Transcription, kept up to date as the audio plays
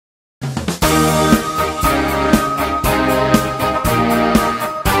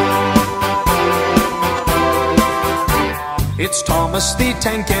Thomas the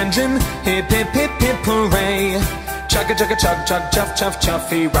Tank Engine, hip hip hip hip hooray. Chugga chugga chug chug chuff chuff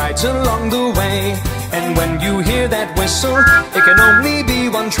chuff, he rides along the way. And when you hear that whistle, it can only be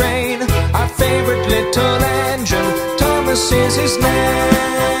one train. Our favorite little engine, Thomas is his name.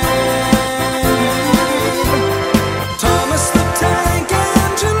 Thomas the Tank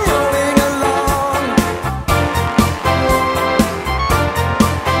Engine rolling along.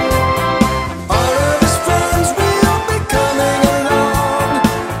 All of his friends will be coming along.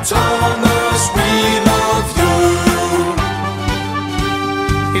 Thomas, we love you.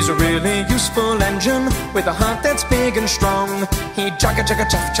 He's a really useful engine with a heart that's big and strong. He chugga chugga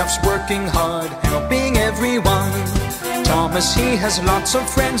chuff chuffs, working hard, helping everyone. Thomas, he has lots of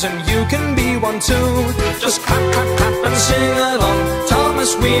friends, and you can be one too. Just clap, clap, clap and sing along.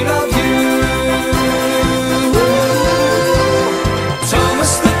 Thomas, we love you.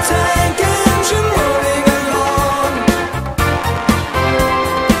 Thomas the Tank Engine rolling along.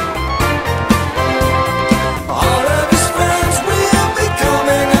 All of his friends will be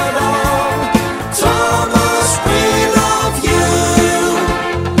coming along. Thomas, we love you.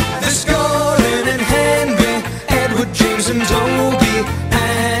 There's Gordon and Henry, Edward, James and Toby,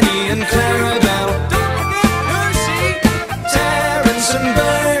 Annie and Clarabelle, don't forget Percy, Terence and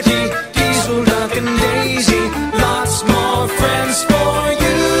Bertie, Diesel, Duck and Daisy, lots more friends for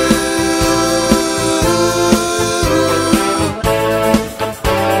you.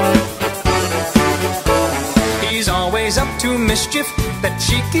 He's always up to mischief, that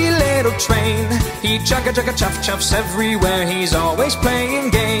cheeky little train. He chugga chugga chuff chuffs everywhere, he's always playing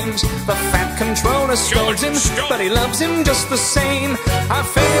games. The fat controller scolds him, but he loves him just the same. Our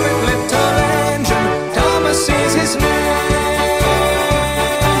favorite little engine, Thomas is his name.